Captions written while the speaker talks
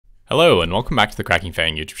Hello and welcome back to the Cracking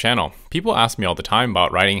Fang YouTube channel. People ask me all the time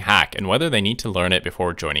about writing hack and whether they need to learn it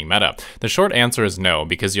before joining Meta. The short answer is no,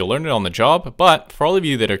 because you'll learn it on the job, but for all of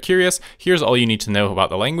you that are curious, here's all you need to know about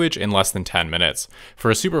the language in less than 10 minutes. For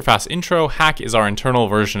a super fast intro, hack is our internal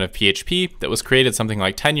version of PHP that was created something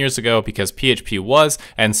like 10 years ago because PHP was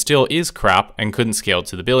and still is crap and couldn't scale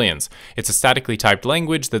to the billions. It's a statically typed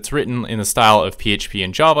language that's written in the style of PHP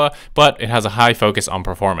and Java, but it has a high focus on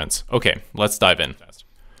performance. Okay, let's dive in.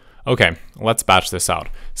 Okay, let's batch this out.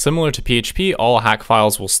 Similar to PHP, all hack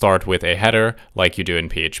files will start with a header like you do in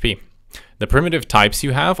PHP. The primitive types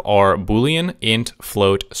you have are Boolean, int,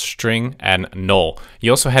 float, string, and null.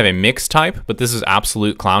 You also have a mixed type, but this is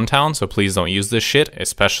absolute clown town, so please don't use this shit,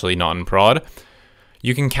 especially not in prod.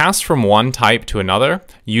 You can cast from one type to another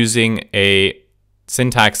using a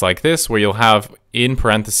syntax like this, where you'll have in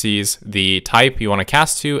parentheses the type you want to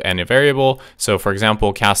cast to and a variable. So for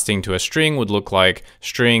example, casting to a string would look like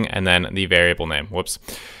string and then the variable name. Whoops.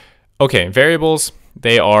 Okay, variables,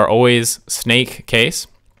 they are always snake case.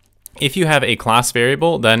 If you have a class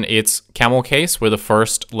variable, then it's camel case, where the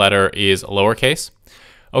first letter is lowercase.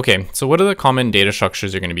 Okay, so what are the common data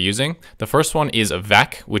structures you're going to be using? The first one is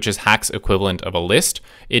vec, which is hack's equivalent of a list.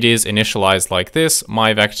 It is initialized like this: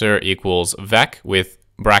 my vector equals vec with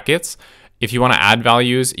brackets. If you want to add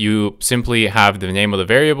values, you simply have the name of the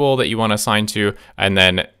variable that you want to assign to, and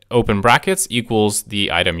then open brackets equals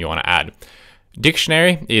the item you want to add.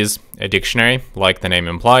 Dictionary is a dictionary, like the name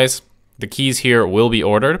implies. The keys here will be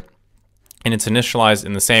ordered, and it's initialized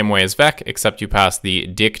in the same way as vec, except you pass the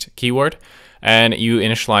dict keyword. And you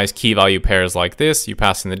initialize key value pairs like this. You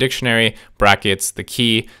pass in the dictionary, brackets, the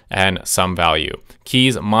key, and some value.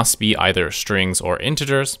 Keys must be either strings or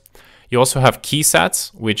integers. You also have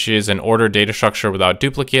keysets, which is an ordered data structure without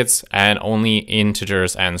duplicates, and only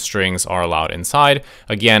integers and strings are allowed inside.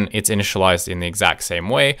 Again, it's initialized in the exact same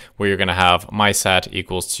way, where you're going to have mySet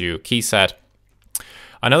equals to keyset.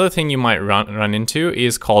 Another thing you might run into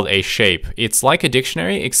is called a shape. It's like a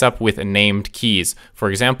dictionary, except with named keys.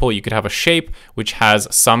 For example, you could have a shape which has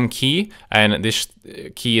some key, and this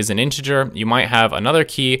key is an integer. You might have another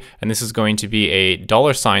key, and this is going to be a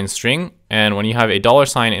 $ string. And when you have a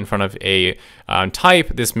 $ in front of a type,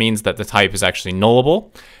 this means that the type is actually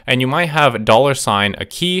nullable. And you might have $ a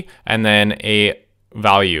key, and then a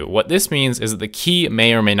value. What this means is that the key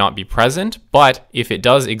may or may not be present, but if it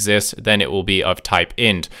does exist, then it will be of type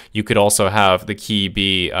int. You could also have the key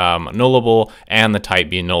be nullable and the type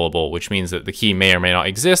be nullable, which means that the key may or may not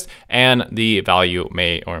exist and the value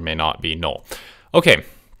may or may not be null. Okay.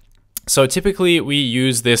 So typically we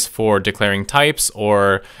use this for declaring types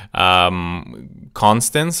or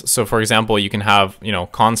constants. So for example, you can have,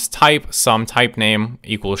 const type, some type name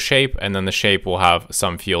equals shape, and then the shape will have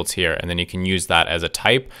some fields here, and then you can use that as a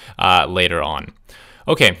type later on.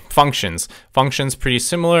 Okay, functions. Functions pretty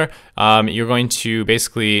similar. You're going to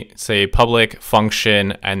basically say public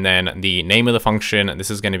function and then the name of the function. This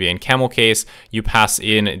is going to be in camel case. You pass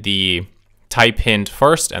in the type hint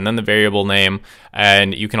first and then the variable name,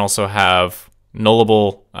 and you can also have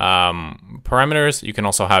nullable parameters. You can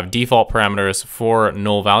also have default parameters for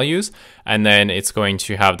null values, and then it's going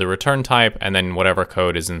to have the return type and then whatever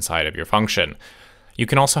code is inside of your function. You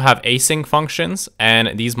can also have async functions,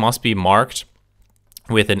 and these must be marked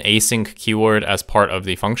with an async keyword as part of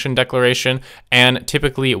the function declaration, and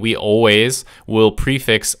typically we always will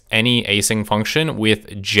prefix any async function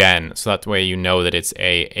with gen, so that way you know that it's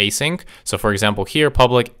a async. So for example here,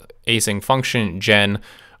 public async function gen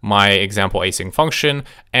my example async function,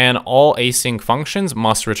 and all async functions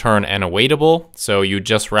must return an awaitable, so you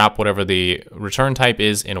just wrap whatever the return type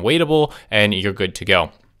is in awaitable and you're good to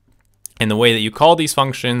go. And the way that you call these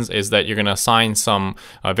functions is that you're going to assign some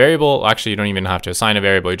variable. Actually, you don't even have to assign a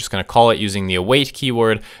variable. You're just going to call it using the await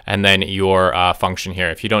keyword and then your function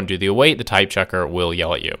here. If you don't do the await, the type checker will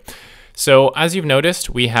yell at you. So as you've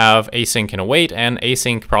noticed, we have async and await, and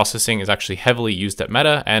async processing is actually heavily used at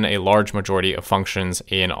Meta, and a large majority of functions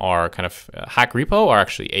in our kind of hack repo are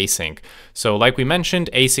actually async. So like we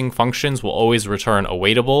mentioned, async functions will always return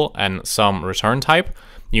awaitable and some return type.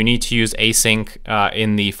 You need to use async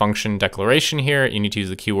in the function declaration here. You need to use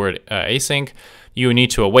the keyword async. You need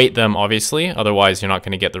to await them, obviously, otherwise you're not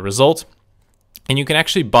going to get the result. And you can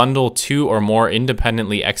actually bundle two or more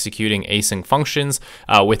independently executing async functions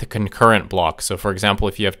with a concurrent block. So for example,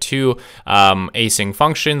 if you have two async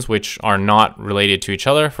functions which are not related to each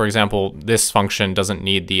other, for example, this function doesn't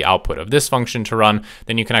need the output of this function to run,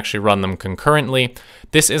 then you can actually run them concurrently.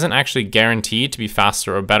 This isn't actually guaranteed to be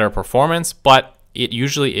faster or better performance, but it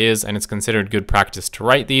usually is, and it's considered good practice to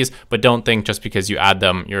write these, but don't think just because you add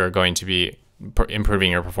them, you're going to be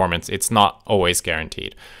improving your performance. It's not always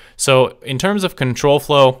guaranteed. So in terms of control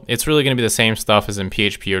flow, it's really going to be the same stuff as in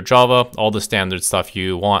PHP or Java, all the standard stuff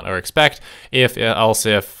you want or expect: if,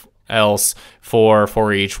 else,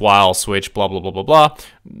 for each, while, switch, blah, blah, blah, blah, blah.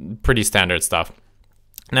 Pretty standard stuff.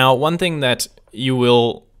 Now, one thing that you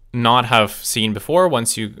will not have seen before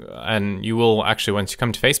once you come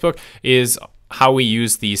to Facebook is how we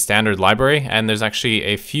use the standard library. And there's actually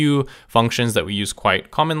a few functions that we use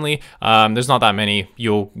quite commonly. There's not that many.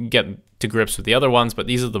 You'll get to grips with the other ones, but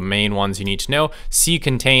these are the main ones you need to know.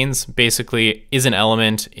 ccontains basically is an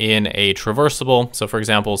element in a traversable. So for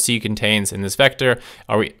example, ccontains in this vector,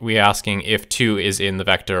 are we asking if 2 is in the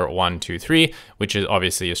vector 1, 2, 3, which is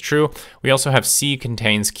obviously is true. We also have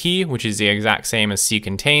ccontains key, which is the exact same as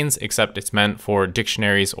ccontains, except it's meant for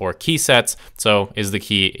dictionaries or key sets. So is the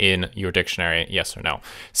key in your dictionary, yes or no?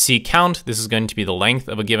 ccount, this is going to be the length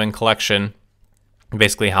of a given collection,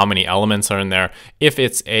 basically how many elements are in there. If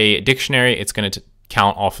it's a dictionary, it's going to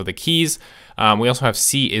count off of the keys. We also have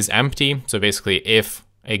C is empty. So basically if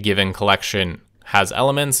a given collection has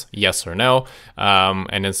elements, yes or no.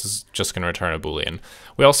 And this is just going to return a Boolean.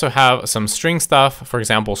 We also have some string stuff. For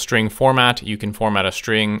example, string format. You can format a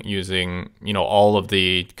string using, all of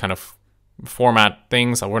the kind of format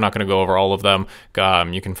things. We're not going to go over all of them.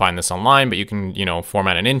 You can find this online, but you can,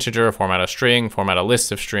 format an integer, format a string, format a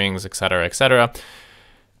list of strings, etc., etc.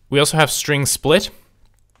 We also have string split,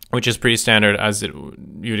 which is pretty standard as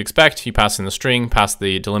you'd expect. You pass in the string, pass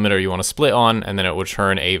the delimiter you want to split on, and then it would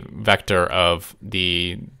return a vector of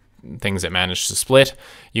the things it managed to split.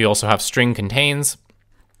 You also have string contains.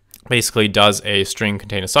 Basically, does a string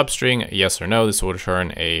contain a substring? Yes or no. This will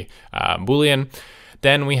return a Boolean.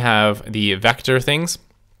 Then we have the vector things.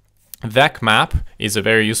 VecMap is a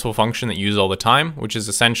very useful function that you use all the time, which is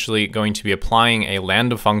essentially going to be applying a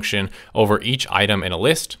lambda function over each item in a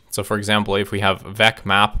list. So for example, if we have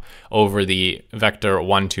VecMap over the vector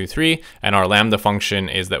 1, 2, 3, and our lambda function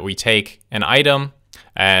is that we take an item,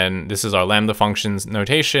 and this is our lambda function's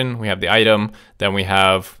notation. We have the item, then we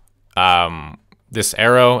have this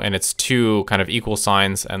arrow, and it's 2 kind of equal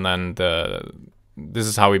signs, and then this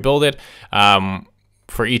is how we build it.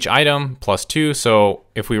 For each item plus 2. So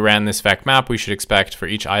if we ran this VecMap, we should expect for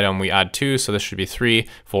each item we add 2. So this should be 3,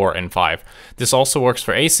 4, and 5. This also works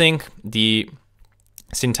for async. The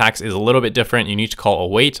syntax is a little bit different. You need to call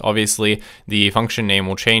await. Obviously, the function name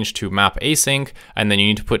will change to map async, and then you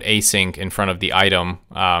need to put async in front of the item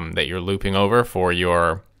that you're looping over for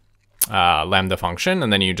your lambda function,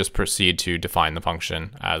 and then you just proceed to define the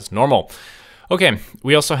function as normal. Okay,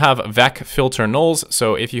 we also have vec filter nulls.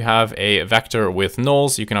 So if you have a vector with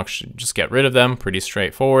nulls, you can actually just get rid of them. Pretty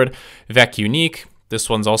straightforward. Vec unique. This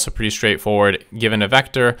one's also pretty straightforward. Given a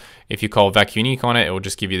vector, if you call vec unique on it, it will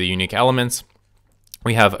just give you the unique elements.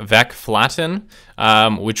 We have vec flatten,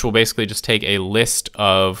 which will basically just take a list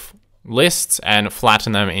of lists and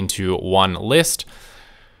flatten them into one list.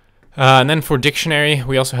 And then for dictionary,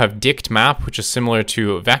 we also have dict map, which is similar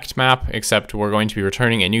to vect map, except we're going to be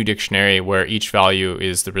returning a new dictionary where each value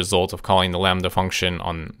is the result of calling the lambda function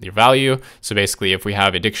on your value. So basically, if we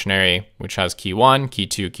have a dictionary which has key 1, key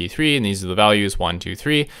 2, key 3, and these are the values 1, 2,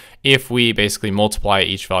 3, if we basically multiply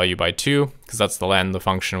each value by 2, because that's the lambda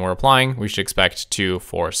function we're applying, we should expect 2,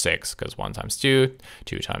 4, 6, because 1 times 2,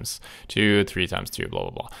 2 times 2, 3 times 2, blah,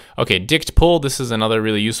 blah, blah. Okay, dict pull, this is another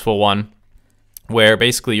really useful one, where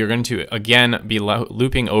basically you're going to, again, be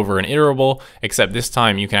looping over an iterable, except this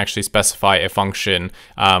time you can actually specify a function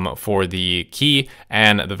for the key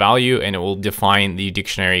and the value, and it will define the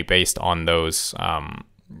dictionary based on those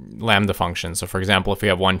lambda functions. So for example, if we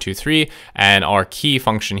have 1, 2, 3, and our key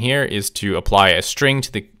function here is to apply a string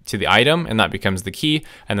to the item, and that becomes the key,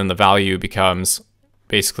 and then the value becomes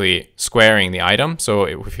basically squaring the item. So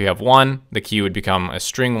if you have 1, the key would become a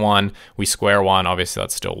string 1, we square 1, obviously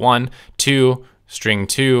that's still 1, 2, string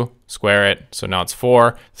 2, square it, so now it's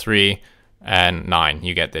 4, 3, and 9.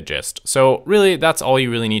 You get the gist. So really, that's all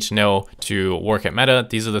you really need to know to work at Meta.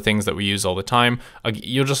 These are the things that we use all the time.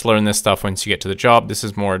 You'll just learn this stuff once you get to the job. This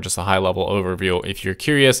is more just a high-level overview. If you're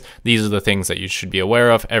curious, these are the things that you should be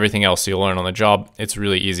aware of. Everything else you'll learn on the job. It's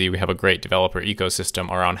really easy. We have a great developer ecosystem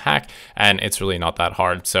around Hack, and it's really not that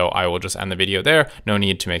hard. So I will just end the video there. No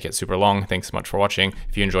need to make it super long. Thanks so much for watching.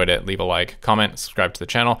 If you enjoyed it, leave a like, comment, subscribe to the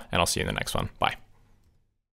channel, and I'll see you in the next one. Bye.